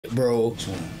bro.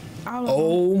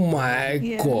 Oh my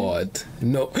god.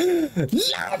 No. Yeah,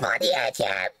 man,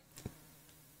 yeah.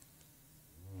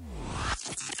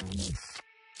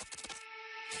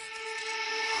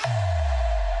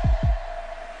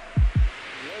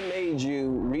 What made you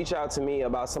reach out to me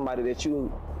about somebody that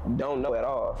you don't know at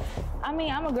all? I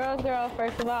mean, I'm a girl's girl,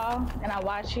 first of all, and I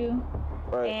watch you.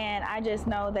 Right. And I just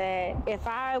know that if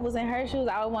I was in her shoes,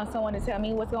 I would want someone to tell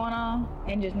me what's going on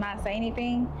and just not say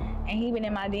anything. And he been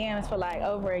in my DMs for like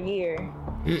over a year.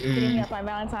 Hitting me up on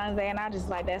Valentine's Day, and I just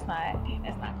like, that's not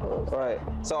cool. Right.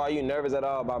 So are you nervous at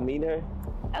all about meeting her?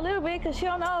 A little bit, because she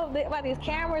don't know about these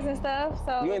cameras and stuff,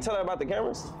 so. You ain't tell her about the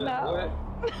cameras? No.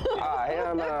 Ah,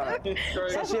 hell nah.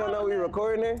 So she don't know we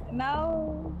recording her?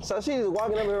 No. So she's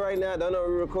walking up here right now, don't know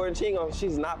we recording.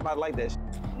 She's not about to like that shit.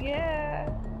 Yeah.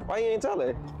 Why you ain't tell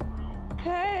her?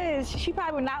 Cause she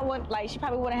probably she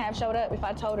probably wouldn't have showed up if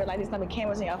I told her like there's gonna be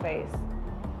cameras in your face.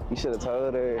 You should have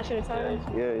told her. I should have told her.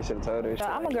 Yeah, you should have told her. So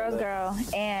I'm a girl's girl,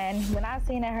 and when I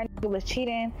seen that her nigga was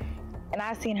cheating, and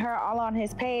I seen her all on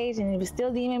his page, and he was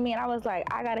still DMing me, and I was like,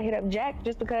 I gotta hit up Jack,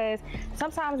 just because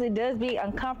sometimes it does be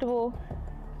uncomfortable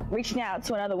reaching out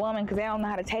to another woman because they don't know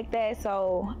how to take that.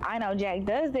 So I know Jack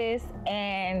does this,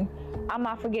 and I'm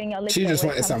not forgetting your list. She just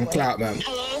wanted some clout, man.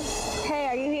 Hello? Hey,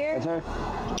 are you here?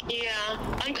 Yeah,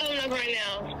 I'm coming up right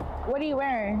now. What are you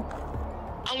wearing?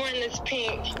 I'm wearing this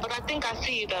pink, but I think I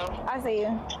see you though. I see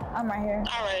you. I'm right here.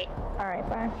 All right. All right,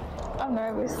 bye. I'm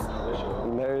nervous.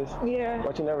 You nervous? Yeah.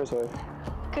 What you nervous for?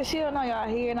 Cause she don't know y'all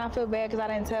here, and I feel bad because I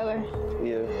didn't tell her.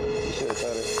 Yeah, you should have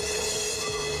told her.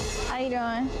 How you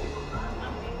doing?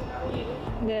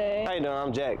 Good. How you doing?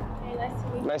 I'm Jack. Hey,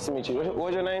 Nice to meet you.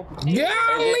 What's your name?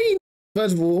 Golly.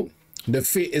 First of all, the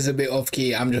fit is a bit off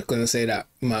key. I'm just gonna say that,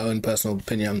 my own personal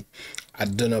opinion. I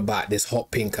don't know about this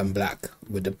hot pink and black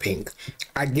with the pink.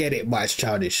 I get it, but it's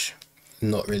childish.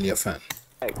 Not really a fan.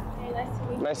 Hey,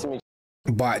 nice to meet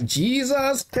you. But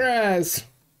Jesus Christ.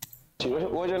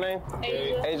 What's your name?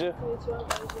 Asia.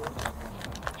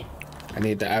 I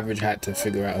need the average height to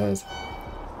figure out hers.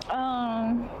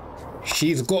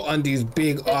 She's got on these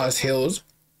big ass heels.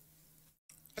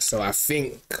 So I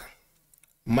think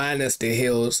minus the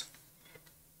heels,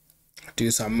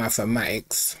 do some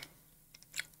mathematics,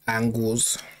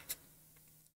 angles,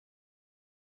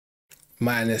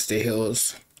 minus the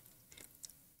heels.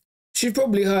 She's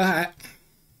probably her height.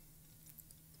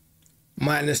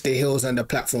 Minus the heels and the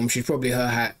platform, she's probably her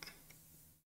height.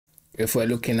 If we're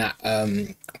looking at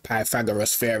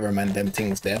Pythagoras theorem and them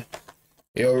things there.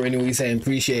 You already know what you're saying,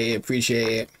 appreciate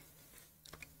it.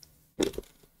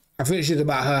 I think she's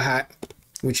about her height,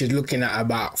 which is looking at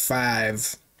about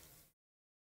 5.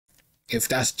 If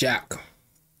that's Jack,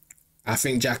 I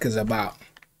think Jack is about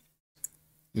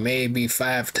maybe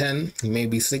 5'10",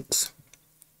 maybe 6.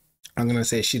 I'm gonna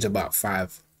say she's about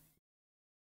 5'7",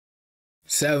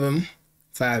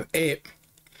 5'8".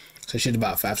 So she's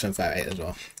about 5'7", 5'8" as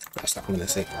well. That's what I'm gonna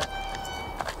say.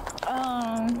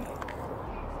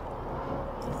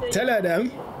 Tell her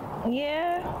them.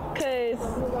 Yeah, cause,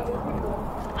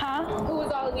 huh? Who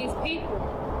was all of these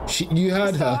people? You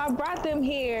heard So her. I brought them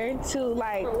here to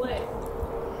like. For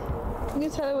what? You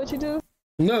tell her what you do.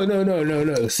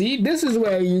 No. See, this is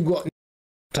where you got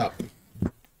up.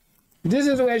 This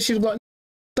is where she's got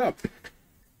up.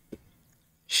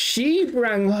 She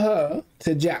brought her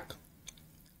to Jack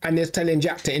and is telling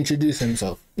Jack to introduce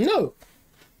himself. No.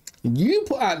 You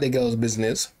put out the girl's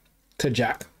business to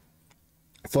Jack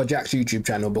for Jack's YouTube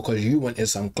channel because you wanted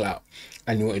some clout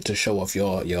and you wanted to show off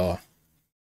your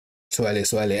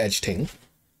swirly edge thing.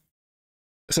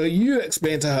 So you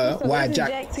explain to her why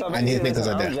Jack and his niggas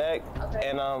are there. I'm Jack,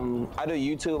 and I do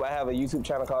YouTube. I have a YouTube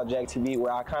channel called Jack TV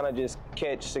where I kind of just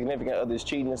catch significant others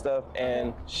cheating and stuff.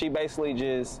 And she basically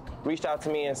just reached out to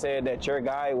me and said that your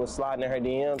guy was sliding in her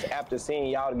DMs after seeing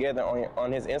y'all together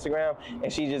on his Instagram,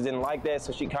 and she just didn't like that.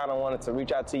 So she kind of wanted to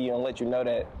reach out to you and let you know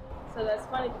that. So that's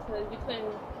funny because you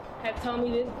couldn't have told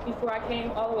me this before I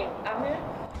came all the way out here.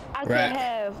 I could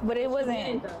have, but it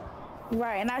wasn't.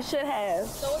 Right, and I should have.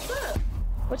 So what's up?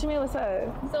 What you mean what's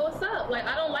up? So what's up? Like,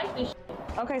 I don't like this shit.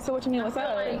 Okay, so what you mean what's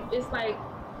up? Like, it's like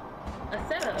a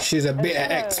setup. She's a bit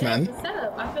of X, man. It's a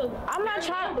setup. I feel. I'm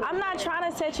not trying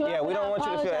to set you up. Yeah, we don't want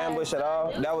you to feel ambushed at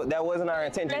all. That wasn't our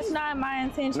intention. That's not my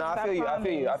intention. No, I feel you.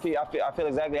 I feel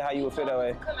exactly how you would feel that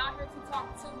way. Come out here to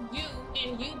talk to you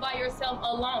and you by yourself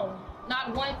alone,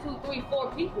 not 1, 2, 3,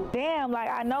 4 people. Damn, like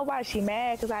I know why she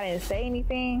mad because I didn't say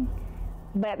anything.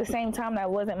 But at the same time, that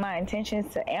wasn't my intention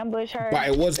to ambush her. But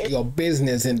it wasn't your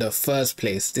business in the first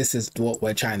place. This is what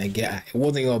we're trying to get at. It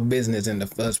wasn't your business in the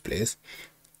first place.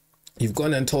 You've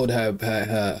gone and told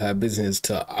her business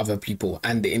to other people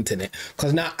and the internet.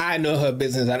 Because now I know her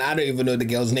business and I don't even know the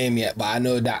girl's name yet, but I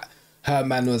know that her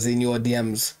man was in your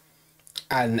DMs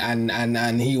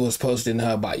and he was posting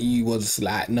her, but he was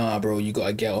like, nah, bro, you got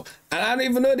a girl. And I don't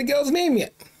even know the girl's name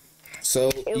yet. So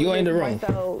you're in the wrong.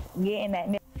 So getting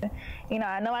that, you know,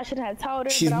 I know I shouldn't have told her.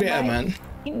 She's but better, like, man.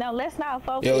 You know, let's not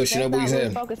focus. Yo, let's not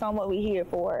really focus on what we're here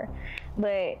for.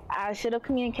 But I should have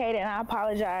communicated, and I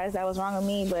apologize. That was wrong of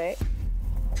me. But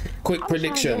quick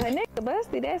prediction. Her nigga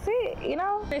busted. That's it. You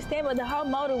know. Understand? But the whole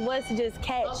motive was to just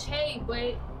catch. Okay, but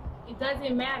it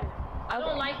doesn't matter. I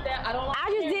don't like that. I don't like. I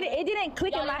just did it. It didn't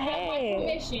click in my head.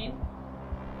 Permission.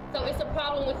 So it's a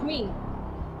problem with me.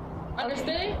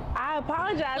 Understood? I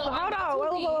apologize. So but hold on.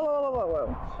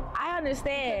 Whoa. I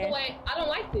understand. Wait, I don't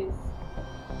like this.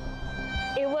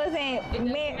 It wasn't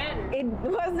meant. It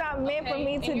was not meant for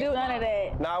me to do none of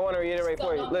that. Now I want to reiterate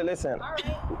for you. Listen,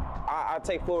 I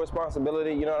take full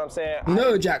responsibility. You know what I'm saying?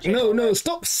 No, Jack. No.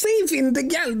 Stop saving the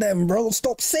gal, them, bro.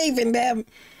 Stop saving them.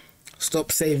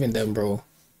 Stop saving them, bro.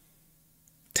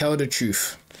 Tell the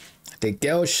truth. The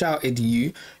girl shouted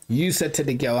you. You said to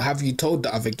the girl, have you told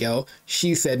the other girl?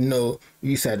 She said no.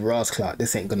 You said, Ross Clark,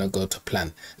 this ain't gonna go to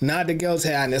plan. Now the girl's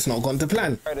here and it's not going to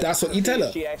plan. That's what you tell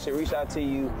her. She actually reached out to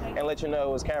you and let you know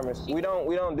it was cameras. We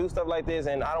don't do stuff like this,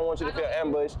 and I don't want you to feel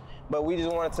ambushed, but we just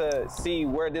wanted to see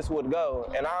where this would go.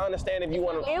 And I understand if you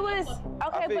want to. It was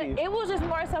okay, but it was just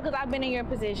more so because I've been in your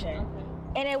position.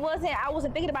 And I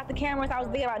wasn't thinking about the cameras. I was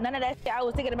thinking about none of that shit. I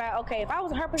was thinking about, okay, if I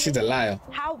was in her position, she's a liar.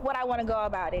 How would I want to go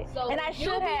about it? So and I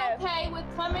should have. Okay with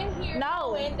coming here.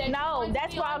 No,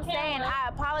 that's what I'm saying. I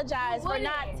apologize for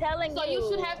not telling you. So you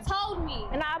should have told me.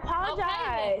 And I apologize.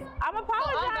 Okay, I'm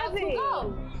apologizing.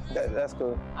 So that's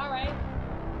cool. All right.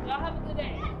 Y'all have a good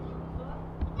day.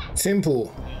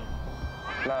 Simple.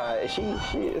 Nah, she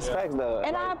it's facts though.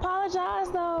 And like, I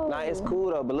apologize though. Nah, it's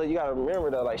cool though, but look, you gotta remember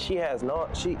though, like she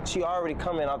already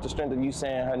coming off the strength of you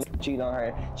saying her nigga cheated on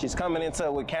her. She's coming into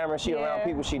it with cameras, she around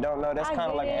people she don't know. That's kind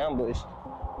of like an ambush.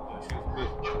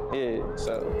 Yeah,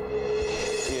 so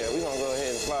yeah, we gonna go ahead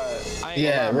and slide.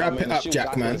 Yeah, wrap it up,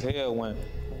 Jack, man. When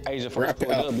Asia first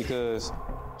pulled up because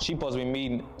she supposed to be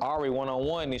meeting Ari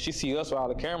one-on-one and she see us with all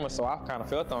the cameras, so I kind of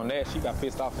felt on that. She got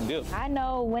pissed off and dipped. I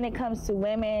know when it comes to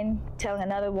women telling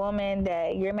another woman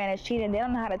that your man is cheating, they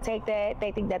don't know how to take that.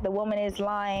 They think that the woman is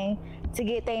lying to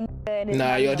get their nigga.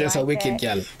 Nah, you're just a wicked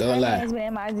gal. Don't lie. He's been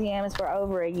in my DMs for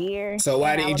over a year. So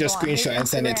why didn't you just screenshot and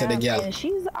send it to the gal? And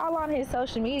she's all on his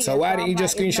social media. So why didn't you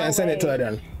just screenshot and send it to her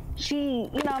then? She,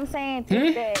 you know what I'm saying,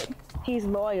 thinks that he's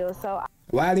loyal, so.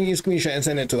 Why didn't you screenshot and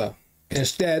send it to her?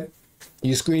 Instead,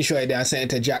 you screenshot it and send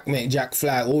it to Jack, make Jack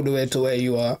fly all the way to where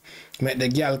you are, make the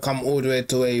gal come all the way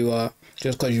to where you are,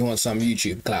 just because you want some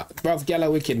YouTube clout. Bruv, gal are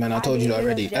wicked, man. I told you that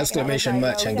already. Exclamation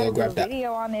merch and go grab that.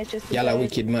 Gal are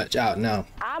wicked merch out now.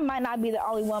 I might not be the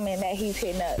only woman that he's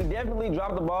hitting up. He definitely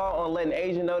dropped the ball on letting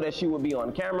Asia know that she would be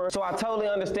on camera. So I totally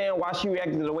understand why she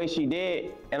reacted the way she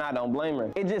did, and I don't blame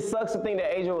her. It just sucks to think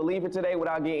that Asia would leave her today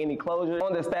without getting any closure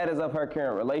on the status of her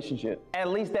current relationship. At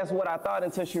least that's what I thought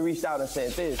until she reached out and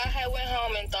said this. I had went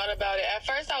home and thought about it. At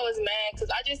first I was mad because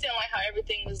I just didn't like how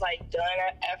everything was like done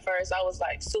at first. I was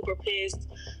like super pissed.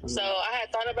 So I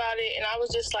had thought about it and I was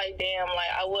just like, damn, like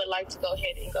I would like to go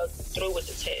ahead and go through with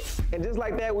the test. And just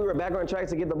like that, we were back on track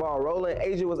to get the ball rolling.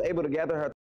 Asia was able to gather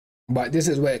her. But this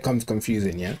is where it comes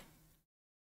confusing, yeah?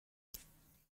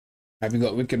 Have you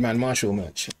got Wicked Man Marshall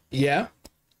merch? Yeah?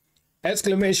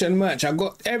 Exclamation merch. I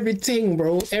got everything,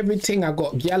 bro. Everything. I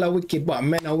got Gyal wicked, but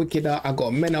men are wickeder. I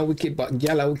got men are wicked, but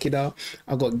Gyal are wickeder.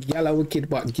 I got Gyal wicked,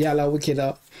 but Gyal are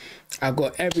wickeder. I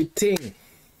got everything.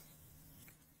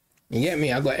 You get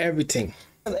me? I got everything.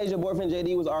 Asia boyfriend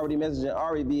JD was already messaging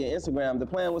Ari via Instagram. The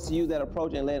plan was to use that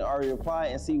approach and let Ari reply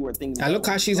and see where things. Now look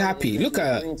how she's happy. Look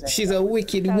at her. She's a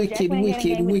wicked girl. Go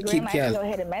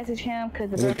ahead and message him because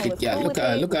the girlfriend was cool with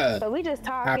it. Look at her. So we just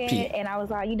talking, and I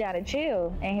was like, "You gotta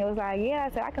chill," and he was like, "Yeah."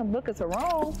 I said, "I can book us a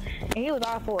room," and he was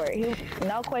all for it.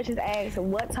 No questions asked.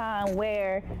 What time?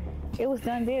 Where? It was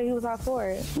done deal. He was all for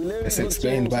it. It's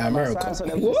explained by America. So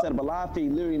that we set up a live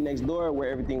feed literally next door where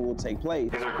everything will take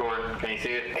place. It's recording. Can you see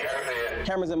it?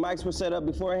 Cameras and mics were set up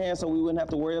beforehand, so we wouldn't have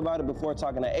to worry about it before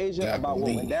talking to Asia about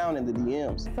what went down in the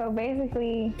DMs. So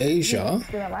basically, Asia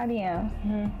still in my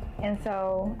DM, and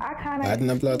so I kind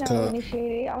of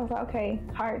initiated. I was like, okay,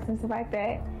 hearts and stuff like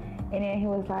that. And then he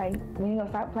was like, when you gonna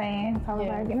stop playing? So I was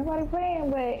like, ain't nobody playing,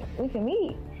 but we can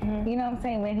meet. You know what I'm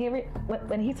saying?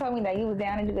 When he told me that you was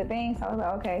down to do good things, so I was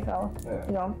like, okay, so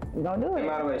we gonna do it.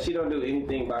 By the way, she don't do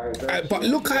anything by herself. But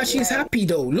look how she's happy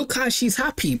though. Look how she's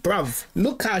happy, bruv.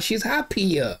 Look how she's happy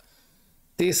here.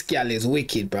 This gal is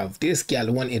wicked, bruv. This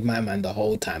gal wanted my man the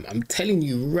whole time. I'm telling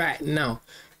you right now,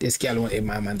 this gal wanted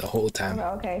my man the whole time.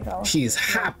 Okay, so She's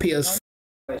happy as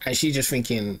and she's just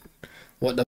thinking,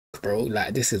 what the bro?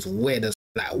 Like, this is weird as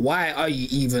like, why are you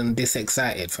even this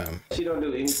excited, fam? She don't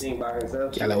do anything by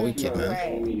herself. Gal are wicked, man.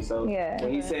 Right. So Yeah.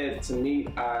 when he said to me,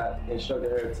 I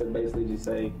instructed her to basically just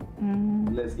say,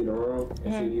 let's get a room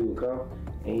and see if he would come,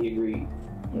 and he agreed.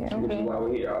 Yeah. Which is why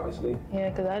we're here, obviously.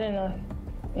 Yeah, because I didn't know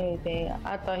anything.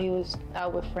 I thought he was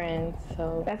out with friends,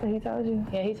 so. That's what he told you?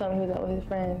 Yeah, he told me he was out with his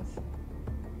friends.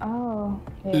 Oh.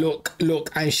 Yeah.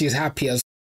 Look, and she's happy as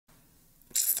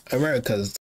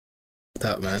America's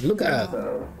up, man. Look at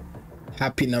her.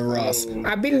 Happy in the Ross.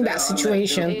 I've been in that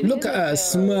situation. Look at her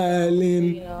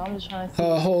smiling. You know, I'm just trying to see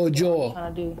Her whole what jaw I'm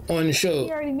trying to do. on show.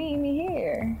 You already meeting me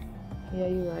here. Yeah,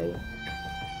 you're right.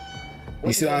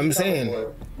 You see what I'm saying?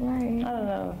 Right. I don't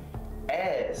know.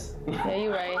 Ass. Yeah,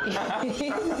 you're right.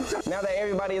 Now that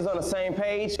everybody is on the same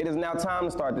page, it is now time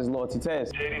to start this loyalty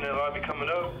test. JD and lobby coming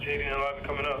up. JD and lobby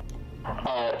coming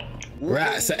up.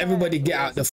 Right, so everybody get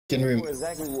out the fucking room.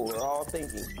 Exactly what we're all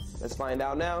thinking. Let's find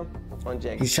out now on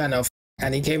Jack. He's trying to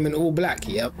and he came in all black,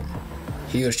 yep.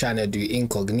 He was trying to do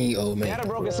incognito, man. Gotta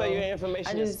broken so your information.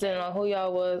 I just didn't know who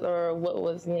y'all was or what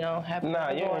was, you know, happening. Nah,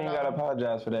 you ain't gotta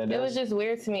apologize for that. It was just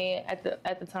weird to me at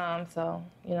the time, so,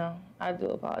 you know, I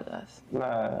do apologize.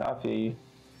 Nah, I feel you.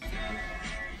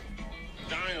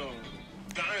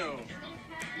 Damn.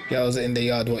 Yeah, I was in the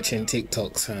yard watching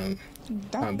TikToks, fam.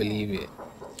 Can't believe it.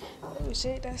 Oh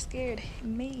shit, that scared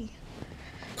me.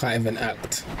 Can't even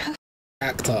act.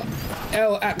 Actor.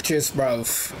 L actress,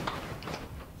 bruv.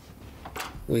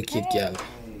 Wicked gal.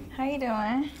 How you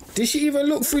doing? Did she even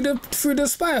look through the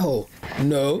spy hole?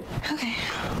 No. Okay.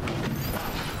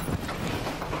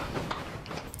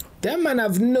 That man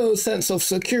have no sense of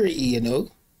security, you know.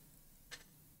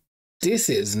 This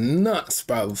is nuts,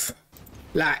 bruv.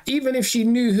 Like, even if she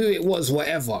knew who it was,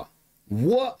 whatever.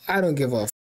 What? I don't give a f***,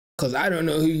 because I don't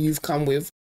know who you've come with.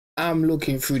 I'm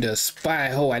looking through the spy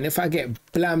hole, and if I get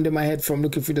blammed in my head from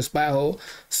looking through the spy hole,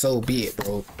 so be it,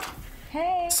 bro.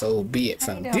 Hey. So be it, How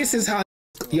fam. you This is how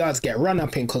yards get run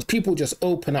up in, because people just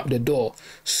open up the door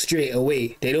straight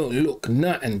away. They don't look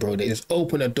nothing, bro. They just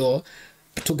open the door,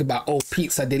 talk about, oh,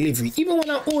 pizza delivery. Even when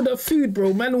I order food,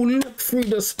 bro, man will look through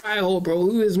the spy hole, bro.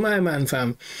 Who is my man,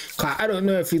 fam? Cause I don't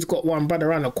know if he's got one brother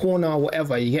around the corner or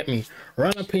whatever, you get me?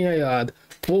 Run up in your yard,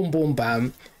 boom, boom,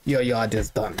 bam, your yard is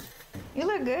done. You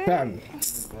look good. Fam,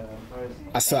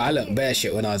 I swear I looked bare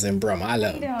shit when I was in Brum. I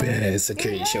looked bare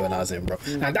security shit when I was in Brum.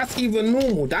 And that's even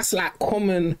normal. That's like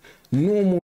common,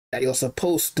 normal that you're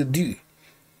supposed to do.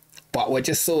 But we're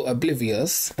just so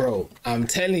oblivious. Bro, I'm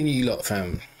telling you lot,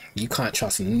 fam, you can't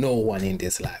trust no one in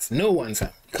this life. No one,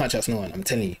 fam. You can't trust no one, I'm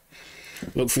telling you.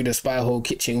 Look through the spy hole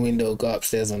kitchen window, go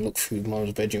upstairs and look through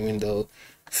mom's bedroom window.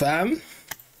 Fam,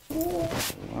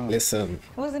 listen,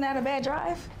 Wasn't that a bad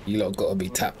drive? you lot gotta be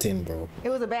tapped in, bro. It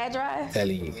was a bad drive?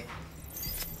 Telling you.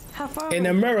 How far? In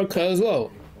America as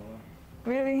well.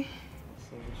 Really?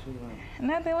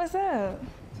 Nothing, what's up?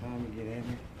 Time to get at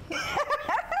me.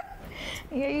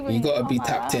 Yeah, you gotta be on my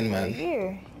tapped in, line man. for a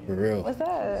year. For real. What's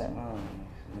up?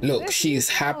 Look, she's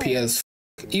happy as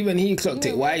f. Even he clocked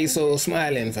it. Why are you so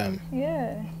smiling, fam?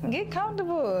 Yeah. Get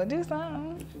comfortable. Do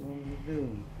something.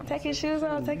 Take your shoes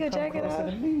off. Take your jacket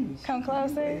off. Come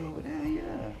closer.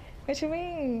 What you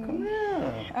mean? Come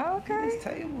here. Oh, okay. This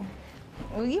table.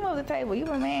 Well, you move the table. You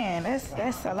a man.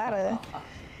 That's a lot of.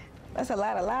 That's a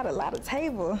lot of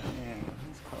table.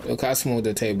 Look how small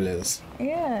the table is.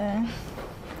 Yeah.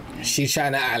 She's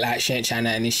trying to act like she ain't trying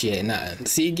to initiate nothing.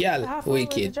 See, girl, How far was the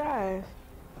wicked. drive?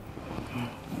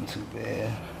 Not too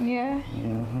bad. Yeah.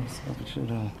 What's up with you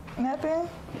though? Nothing.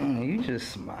 You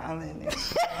just smiling.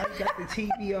 I got the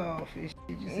TV off. And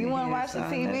shit. You want to watch the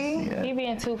TV? Yeah. He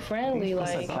being too friendly,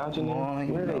 like. Couch in there? Come on,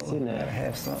 you Where know, they sitting at? gotta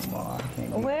have something on. I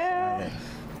can't be Well, silent.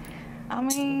 I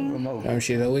mean, Remote.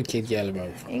 She's a wicked girl,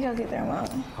 bro. you go get that remote.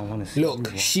 I want to see.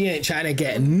 Look, she ain't trying to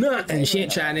get nothing. She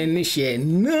ain't trying to initiate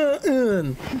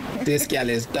nothing. This girl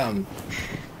is dumb.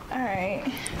 All right.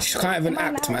 She can't even Might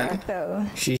act, not man. work, though.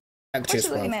 She's What actress,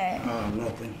 you looking bro. at?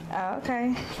 Nothing. Oh,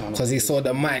 okay. Because he saw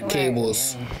the mic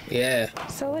cables. Yeah.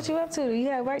 So what you up to? You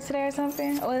got work today or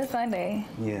something? Oh, it's Sunday.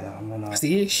 Yeah, I'm gonna.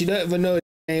 See, she don't even know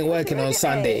she ain't working on looking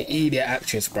Sunday. at? Idiot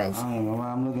actress, bro. I ain't know why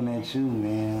I'm looking at you,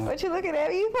 man. What you looking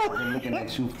at? You I've been looking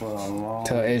at you for a long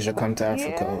Tell Asia come to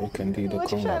Africa. Yeah. We can do the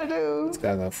What you trying to combo. do? This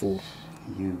guy's a fool.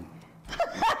 you.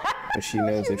 But she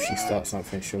knows if she starts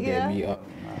something, she'll Yeah. get beat up.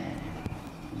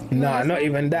 Nah, not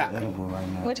even that. Edible right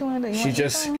now. What you want to do? You She wanna eat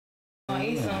just something? I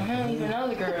eat some. I don't even know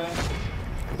the girl.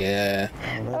 Yeah.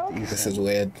 Oh. This is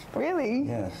weird. Really?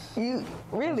 Yes. You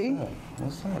really?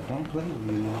 What's up? Don't play with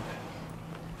me, man.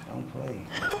 Don't play.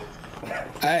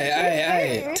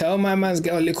 Hey. Tell my man's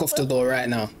get a lick off the door right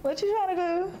now. What you trying to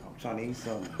do? I'm trying to eat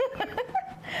something.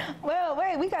 Well,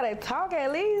 wait, we gotta talk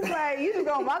at least. Like, you just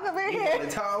gonna walk up in here? You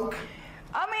talk?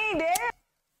 I mean, damn.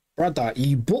 Brother,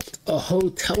 you booked a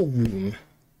hotel room.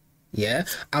 Yeah?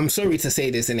 I'm sorry to say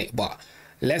this, innit, but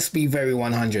let's be very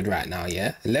 100 right now,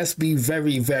 yeah? Let's be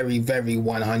very, very, very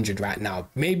 100 right now.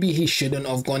 Maybe he shouldn't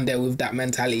have gone there with that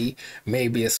mentality.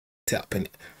 Maybe it's up, innit?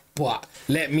 But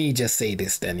let me just say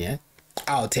this then, yeah?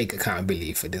 I'll take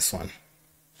accountability for this one.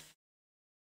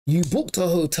 You booked a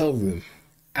hotel room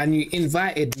and you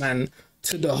invited man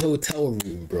to the hotel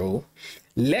room, bro.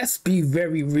 Let's be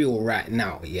very real right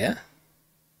now, yeah?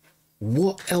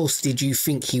 What else did you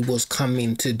think he was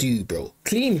coming to do, bro?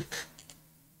 Clean.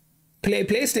 Play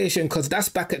PlayStation, because that's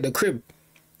back at the crib.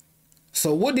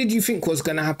 So what did you think was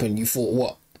going to happen? You thought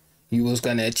what? You was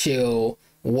going to chill,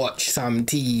 watch some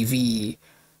TV,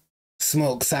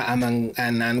 smoke something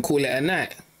and call it a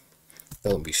night?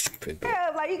 Don't be stupid, bro.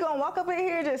 Yeah, like you gonna walk up in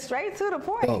here just straight to the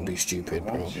point. Don't be stupid,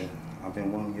 bro. I've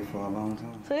been wanting you for a long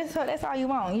time. So that's all you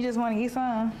want? You just want to get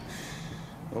some?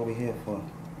 What we here for?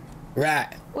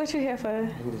 Right. What you here for? Look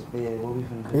at this bed. What we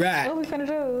finna do? Right. What we finna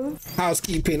do?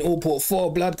 Housekeeping, all put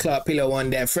 4 blood clot pillow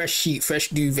on there, fresh sheet, fresh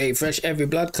duvet, fresh every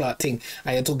blood clot thing.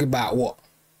 And you're talking about what?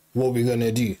 What we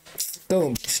gonna do?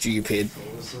 Don't be stupid.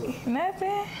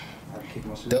 Nothing.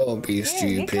 Don't be Yeah, get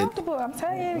stupid. comfortable. I'm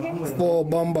telling you. 4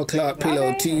 bomber clot pillow,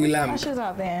 Okay, 2 my lamp. shoes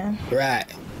off then. Right.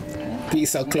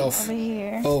 Piece of cloth Over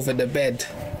here. over the bed.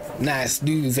 Nice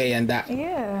duvet and that.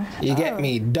 Yeah. You get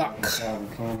me? Duck.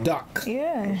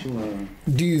 Yeah.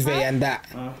 Duvet and that.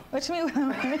 What you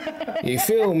mean? You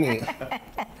feel me?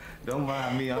 Don't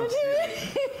mind me. I'm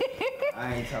serious.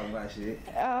 I ain't talking about shit.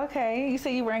 Oh, okay. You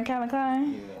say you wearing Calvin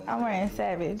Klein? Yeah. I'm wearing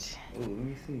Savage. Ooh, let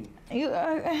me see. You,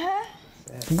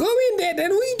 Go in there then.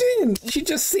 What are you doing? She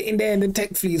just sitting there in the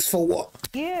tech fleece for what?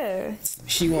 Yeah.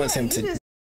 She wants him to.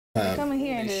 Come in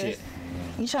here and just.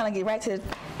 You trying to get right to,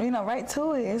 right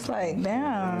to it. It's like,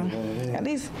 damn. At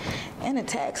least, and the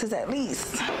taxes at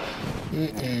least.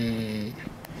 Mm-mm.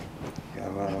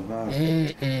 Huh?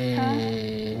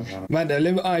 Man,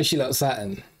 let me ask you like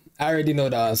something. I already know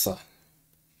the answer.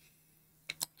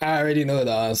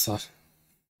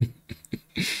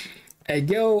 A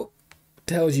girl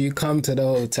tells you come to the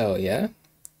hotel, yeah?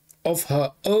 Of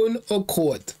her own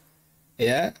accord,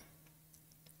 yeah?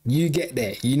 You get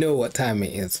there, you know what time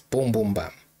it is. Boom, boom,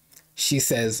 bam. She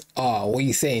says, what are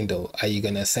you saying though? Are you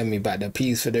gonna send me back the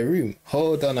keys for the room?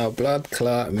 Hold on a blood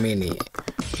clot minute.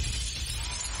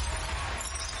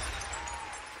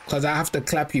 Because I have to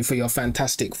clap you for your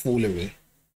fantastic foolery.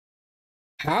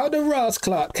 How the Ross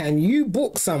Clark can you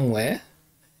book somewhere,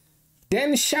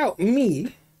 then shout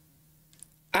me,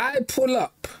 I pull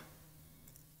up,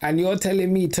 and you're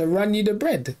telling me to run you the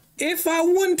bread? If I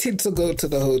wanted to go to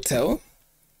the hotel,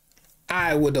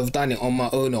 I would have done it on my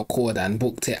own accord and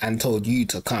booked it and told you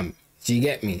to come. Do you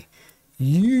get me?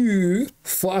 You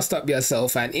fussed up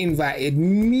yourself and invited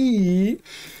me,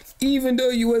 even though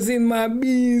you was in my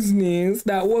business.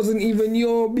 That wasn't even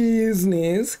your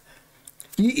business.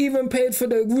 You even paid for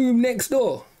the room next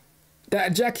door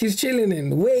that Jack is chilling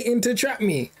in, waiting to trap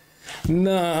me.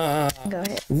 Nah. Go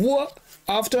ahead. What?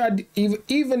 After I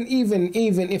even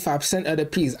if I've sent her the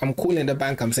keys, I'm calling the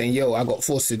bank. I'm saying, yo, I got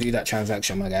forced to do that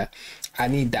transaction, my guy. I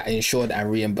need that insured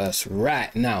and reimbursed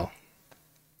right now.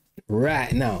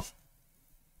 Right now.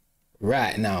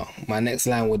 My next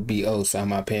line would be, oh, so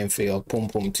am I paying for your pum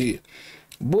pum too?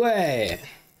 Boy.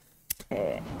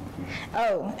 Yeah.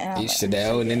 Oh, each to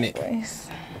their own, innit?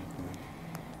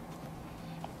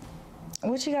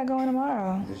 What you got going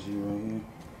tomorrow? Is you right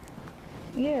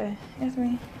here? Yeah, that's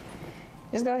me.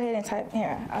 Just go ahead and type.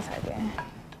 Here, I'll type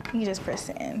in. You just press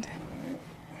send.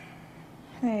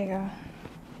 There you go.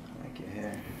 Like your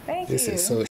hair. Thank this you. Is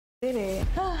so. Did it?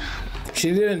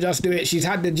 She didn't just do it. She's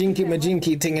had the jinky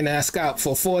majinky thing in her scalp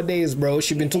for 4 days, bro.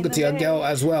 She been talking to your girl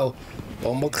as well.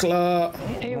 Bomber Clark.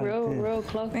 They real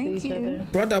close to each other.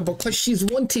 Brother, because she's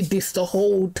wanted this the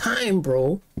whole time,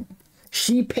 bro.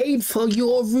 She paid for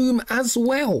your room as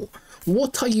well.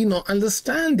 What are you not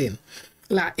understanding?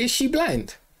 Like, is she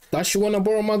blind? Does she want to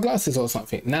borrow my glasses or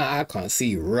something? Nah, I can't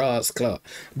see. Ross Clark.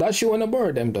 Does she want to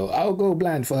borrow them though? I'll go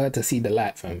blind for her to see the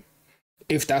light, fam.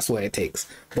 If that's what it takes.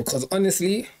 Because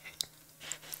honestly,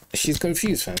 she's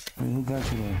confused, fam. Who got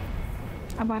you there?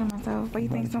 I bought it myself. Why you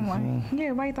think someone?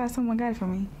 Yeah, why you thought someone got it for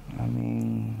me? I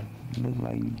mean, look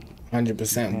like you.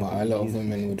 100%, but a lot of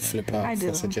women would flip out I for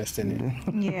do. suggesting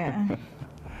it. Yeah.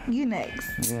 You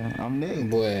next. Yeah, I'm next.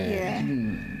 Boy. Yeah.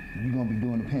 You gonna be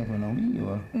doing the pampering on me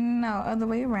or? No, other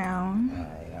way around.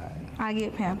 Alright. I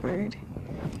get pampered.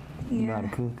 You know Yeah. how to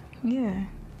cook? Yeah.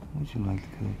 What you like to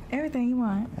cook? Everything you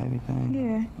want. Everything?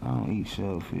 Yeah. I don't eat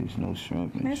shellfish, no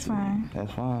shrimp. And That's shit. fine.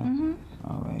 That's fine?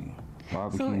 All right.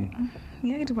 Barbecue. So,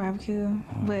 yeah, I get to barbecue,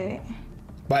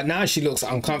 But now she looks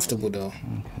uncomfortable though.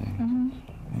 Okay.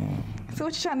 So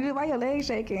what you trying to do? Why your legs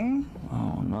shaking? I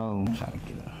don't know. I'm trying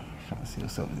to see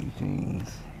what's up with these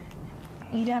jeans.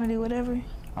 You down to do whatever?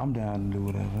 I'm down to do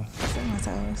whatever. Suck my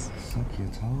toes. Suck your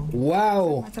toe.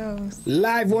 Wow. My toes.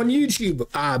 Live on YouTube.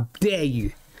 I dare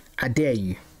you. I dare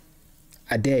you.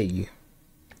 I dare you.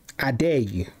 I dare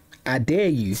you. I dare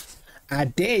you. I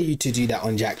dare you to do that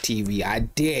on Jack TV. I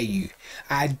dare you.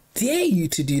 I dare you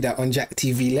to do that on Jack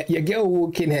TV. Let your girl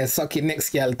walk in here sucking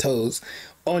next girl toes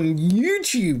on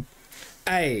YouTube.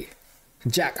 Hey,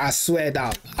 Jack, I swear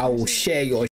down, I will share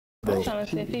your bro.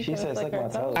 She said suck my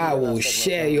toes. I will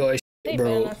share your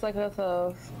bro.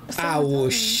 I will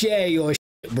share your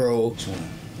bro.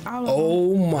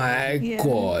 Oh my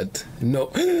god.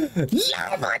 No.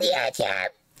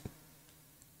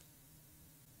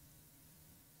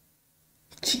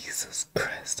 Jesus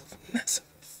Christ of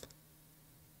Nazareth.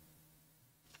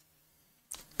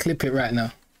 Clip it right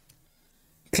now.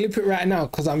 Clip it right now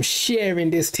because I'm sharing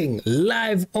this thing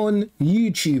live on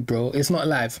YouTube, bro. It's not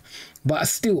live, but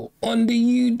still on the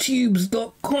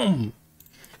YouTubes.com.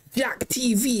 Jack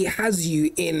TV has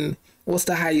you in, what's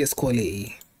the highest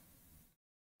quality?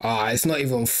 It's not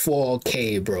even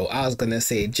 4K, bro. I was gonna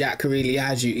say Jack really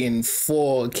has you in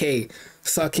 4K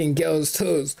sucking girls'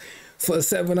 toes for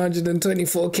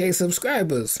 724K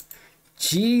subscribers.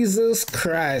 Jesus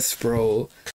Christ, bro.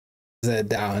 They're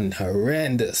down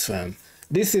horrendous, fam.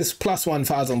 This is plus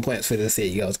 1,000 points for the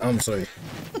City Girls. I'm sorry.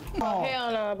 Oh,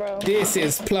 hell no, bro. This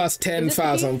is plus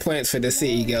 10,000 points for the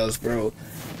City Girls, bro.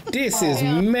 This is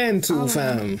mental,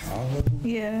 fam.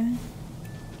 Yeah.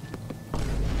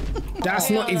 That's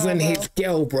not even his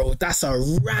girl, bro. That's a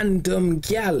random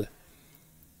gal.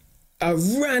 A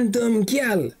random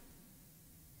gal.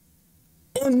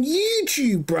 On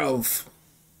YouTube, bro.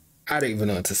 I don't even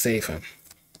know what to say, fam.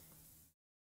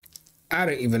 I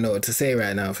don't even know what to say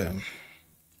right now, fam.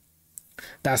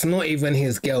 That's not even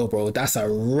his girl, bro. That's a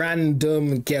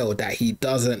random girl that he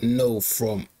doesn't know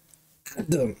from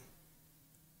Adam.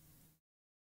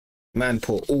 Man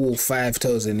put all 5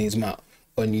 toes in his mouth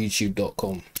on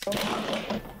YouTube.com.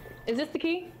 Is this the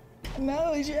key?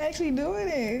 No, you're actually doing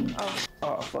it.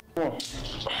 Oh, fuck.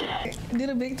 Do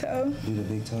the big toe. Do the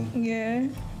big toe? Yeah.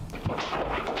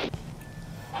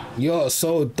 You're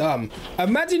so dumb.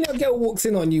 Imagine your girl walks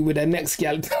in on you with the next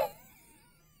gal.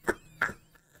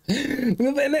 With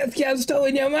the next gal's toe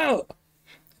in your mouth.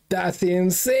 That's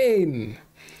insane.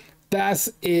 That's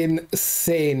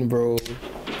insane, bro.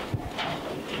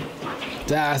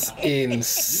 That's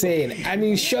insane. And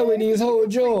he's showing his whole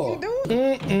jaw.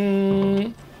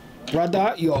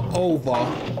 Brother, you're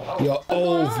over. You're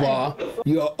over.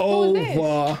 You're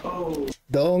over.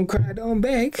 Don't cry, don't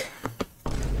beg.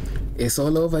 It's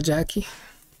all over, Jackie.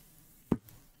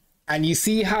 And you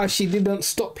see how she didn't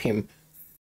stop him?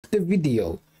 The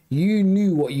video. You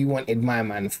knew what you wanted my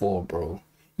man for, bro.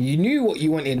 You knew what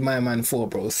you wanted my man for,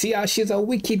 bro. See how she's a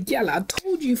wicked gal. I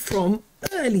told you from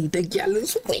early, the gal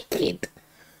is wicked.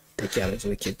 The gal is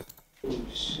wicked.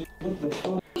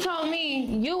 You told me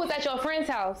you was at your friend's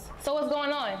house. So what's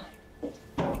going on?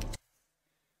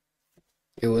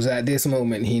 It was at this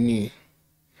moment he knew.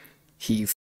 He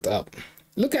f***ed up.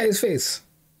 Look at his face.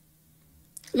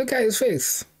 Look at his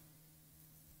face.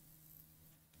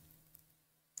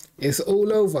 It's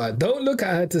all over. Don't look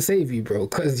at her to save you, bro,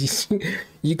 because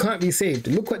you can't be saved.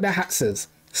 Look what the hat says.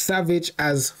 Savage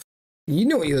as f***. You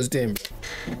know what you was doing, bro.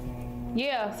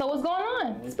 Yeah, so what's going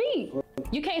on? Speak.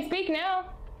 You can't speak now.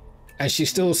 And she's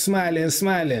still smiling.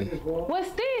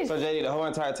 What's this? So JD, the whole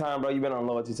entire time, bro, you been on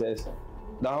loyalty test.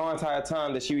 The whole entire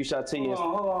time that she reached out to you.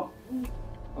 Hold on.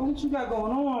 What you got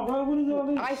going on, bro? What is all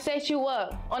this? I set you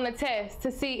up on a test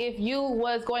to see if you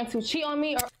was going to cheat on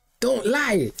me or... Don't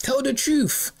lie. Tell the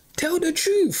truth. Tell the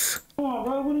truth. Come on,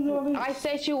 bro. What is all this? I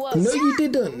set you up. No, you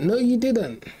didn't. No, you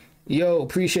didn't. Yo,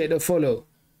 appreciate the follow.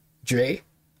 Dre,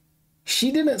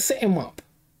 she didn't set him up.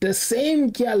 The same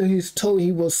gal whose toe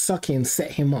he was sucking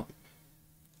set him up.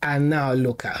 And now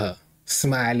look at her.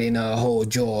 Smiling her whole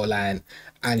jawline.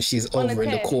 And she's over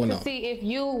in the corner. To see if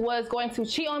you was going to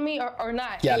cheat on me or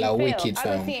not. Y'all are wicked, I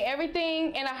fam. done seen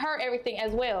everything and I heard everything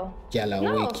as well. Y'all are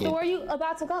No, wicked. so where are you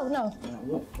about to go? No.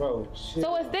 Bro, shit.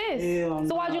 So what's this? Hell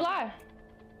So why'd you nah. lie?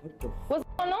 What's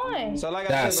going on? So like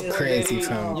That's I said before, crazy, JD,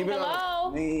 fam. you been on.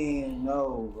 Hello? Man,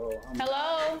 no, bro.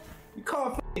 Hello? You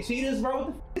call cheaters, bro?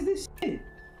 What the is this shit?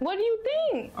 What do you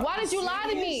think? Why did you lie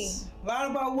to me? Lie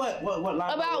about what? What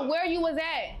lie about where you was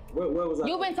at. Where was I?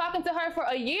 You've been talking to her for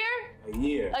a year? A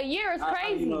year. A year is crazy. How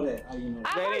you know that? How you know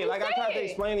that? JD, like I tried to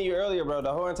explain to you earlier, bro,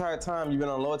 the whole entire time you've been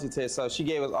on loyalty test, so she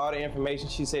gave us all the information.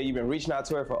 She said you've been reaching out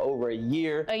to her for over a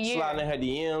year. Sliding in her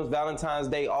DMs, Valentine's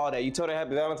Day, all that. You told her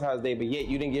happy Valentine's Day, but yet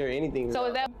you didn't give her anything. So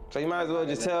is that? So you might as well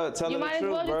just tell her the truth, bro. You might as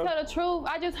well just tell the truth.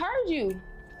 I just heard you.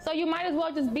 So you might as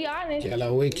well just be honest. Yeah,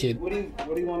 like wicked. What do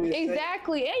you want me to say?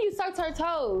 Exactly, and you sucked her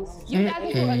toes. You got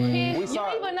me for a kid. You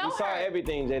don't even know her. We saw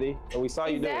everything, JD. And we saw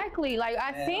you do it. Exactly, like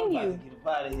I seen you. Get up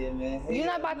out of here, man. You're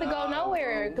not about to go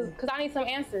nowhere, cause I need some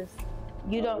answers.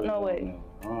 You don't know it.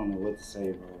 I don't know what to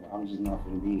say, bro. I'm just not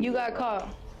gonna be. You got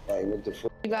caught. Like what the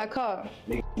fuck? You got caught.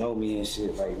 Niggas know me and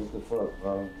shit. Like what the fuck,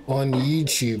 bro? On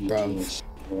YouTube, bro.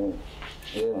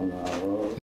 Hell no,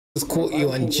 bro. Just caught you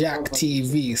on Jack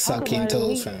TV sucking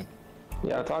toes, fam.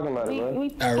 Yeah, talking about it, bro.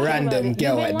 A random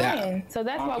girl at that. So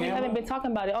that's why we haven't been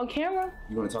talking about it on camera.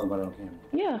 You gonna talk about it on camera?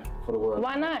 Yeah. For the world.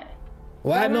 Why not?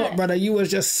 Why not, brother? You was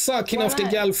just sucking off the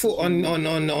girl foot on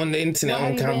the internet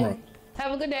on camera.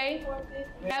 Have a good day.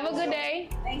 Have a good day.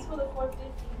 Thanks for the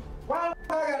 450. Why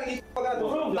I gotta get out the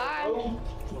room? Bye.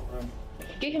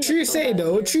 True say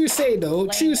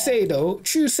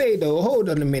though. Hold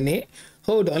on a minute.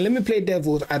 Hold on. Let me play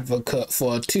devil's advocate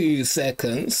for 2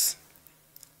 seconds.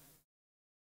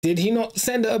 Did he not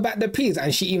send her back the peas?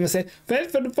 And she even said,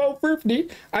 thanks for the 450.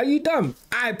 Are you dumb?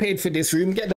 I paid for this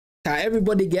room. Get the out.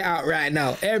 Everybody get out right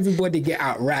now. Everybody get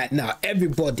out right now.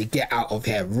 Everybody get out of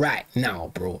here right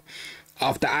now, bro.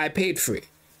 After I paid for it.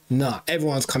 Nah,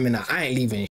 everyone's coming out. I ain't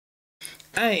leaving.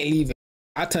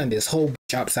 I turned this whole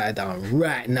bitch upside down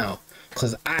right now.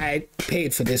 Because I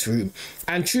paid for this room.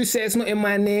 And True say it's not in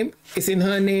my name. It's in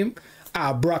her name.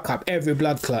 I broke up every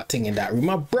blood clot thing in that room.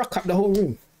 I broke up the whole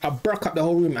room.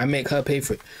 And make her pay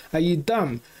for it. Are you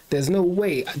dumb? There's no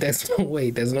way. There's no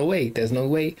way.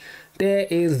 There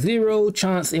is zero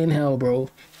chance in hell, bro.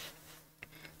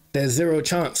 There's zero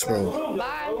chance, bro.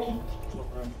 Bye.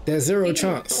 There's zero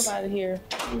chance. Get out of here.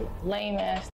 Lame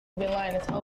ass. Been lying this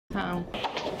whole time.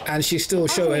 And she's still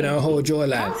showing her whole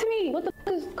jawline. Talk to me. What the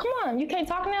fuck is... Come on. You can't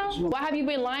talk now? Why have you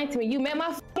been lying to me? You met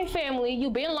my fucking family.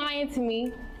 You been lying to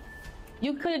me.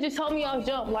 You could have just told me off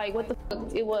jump like what the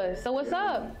fuck it was. So what's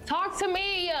up? Talk to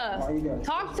me.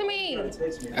 Talk to me.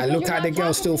 And look how the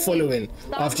girl's still following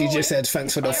after you just said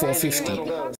thanks for the 450.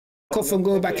 Off and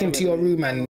go back into your room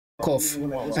and off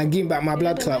and give back my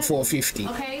blood clot 450.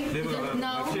 Okay.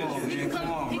 No. He can come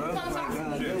talk to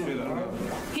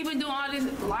me. He been doing all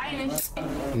this lying and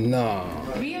shit. No.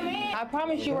 Be a man. I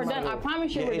promise you were done. I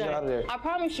promise you were done. I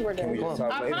promise you were done.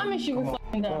 I promise you were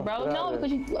fucking done, bro. No,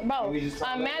 because you, bro,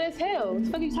 I'm mad as hell. What the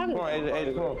fuck are you talking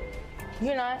about? Come on.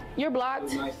 You're not. You're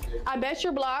blocked. I bet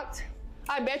you're blocked.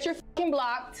 I bet you're fucking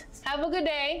blocked. Have a good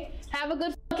day. Have a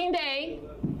good fucking day.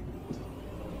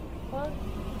 What?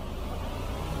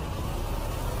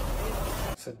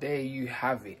 So there you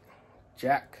have it.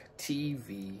 Jack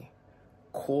TV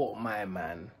caught my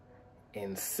man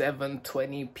in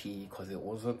 720p because it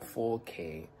wasn't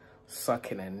 4K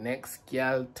sucking a next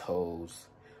gal toes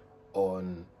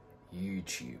on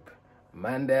YouTube.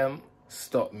 Man them,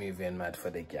 stop moving mad for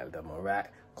the gal them, alright?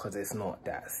 Because it's not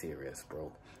that serious,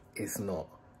 bro. It's not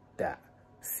that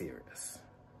serious.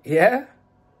 Yeah?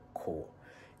 Cool.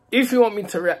 If you want me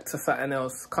to react to something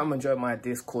else, come and join my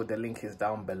Discord. The link is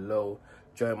down below.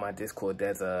 Join my Discord.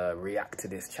 There's a react to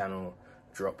this channel.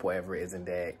 Drop whatever it is in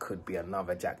there. It could be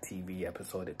another Jack TV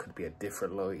episode. It could be a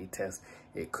different loyalty test.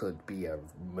 It could be a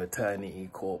maternity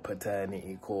court,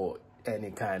 paternity court,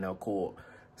 any kind of court.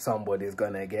 Somebody's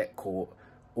gonna get caught.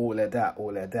 All of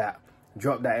that.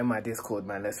 Drop that in my Discord,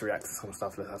 man. Let's react to some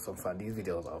stuff. Let's have some fun. These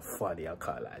videos are funny. I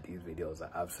can't lie. These videos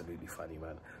are absolutely funny,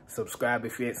 man. Subscribe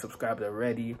if you ain't subscribed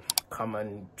already. Come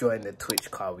and join the Twitch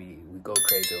car. We go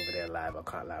crazy over there live. I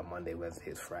can't lie. Monday,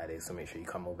 Wednesdays, Fridays. So make sure you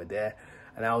come over there.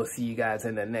 And I will see you guys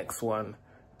in the next one.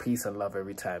 Peace and love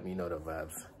every time. You know the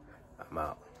vibes. I'm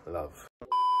out. Love.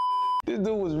 This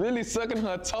dude was really sucking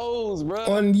her toes, bro.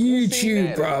 On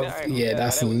YouTube, bro. Yeah,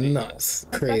 that's nuts.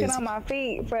 Crazy. Sucking on my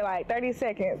feet for like 30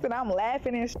 seconds. And I'm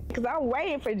laughing and shit because I'm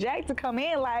waiting for Jack to come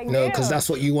in like, no, because that's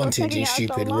what you wanted, you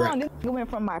stupid rat. This went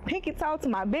from my pinky toe to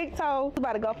my big toe. It's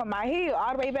about to go from my heel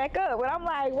all the way back up. But I'm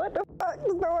like, what the fuck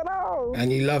is going on?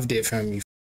 And you loved it, fam. You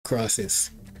crosses,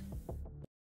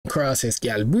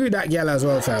 gal. Boo that gal as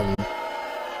well, fam.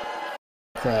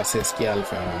 Crosses, gal,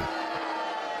 fam.